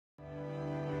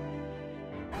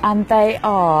And they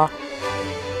are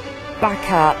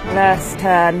back up, reverse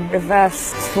turn,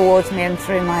 reverse towards me and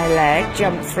through my leg,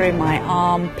 jump through my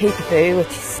arm, peekaboo, which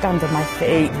is stand on my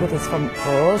feet with his front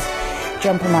paws,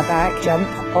 jump on my back, jump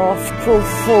off, crawl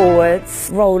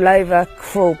forwards, roll over,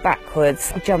 crawl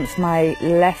backwards, jumps my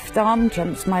left arm,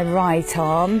 jumps my right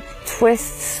arm,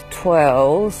 twists,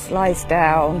 twirls, lies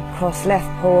down, cross left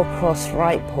paw, cross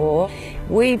right paw,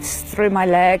 weaves through my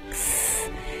legs,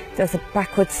 does a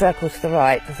backward circle to the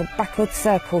right, does a backward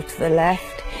circle to the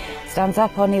left, stands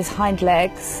up on his hind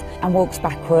legs and walks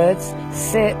backwards,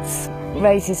 sits,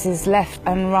 raises his left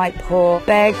and right paw,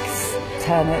 begs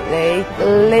alternately,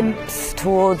 limps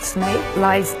towards me,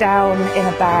 lies down in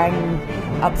a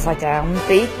bang, upside down,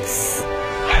 beaks,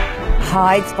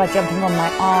 hides by jumping on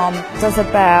my arm, does a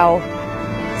bow,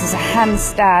 does a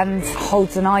handstand,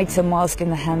 holds an item whilst in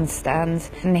the handstand,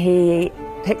 and he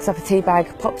picks up a tea bag,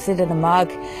 pops it in a mug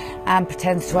and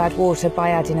pretends to add water by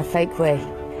adding a fake wee.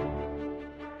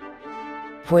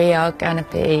 We are going to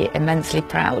be immensely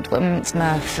proud when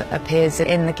Smurf appears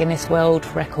in the Guinness World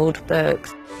Record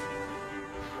books.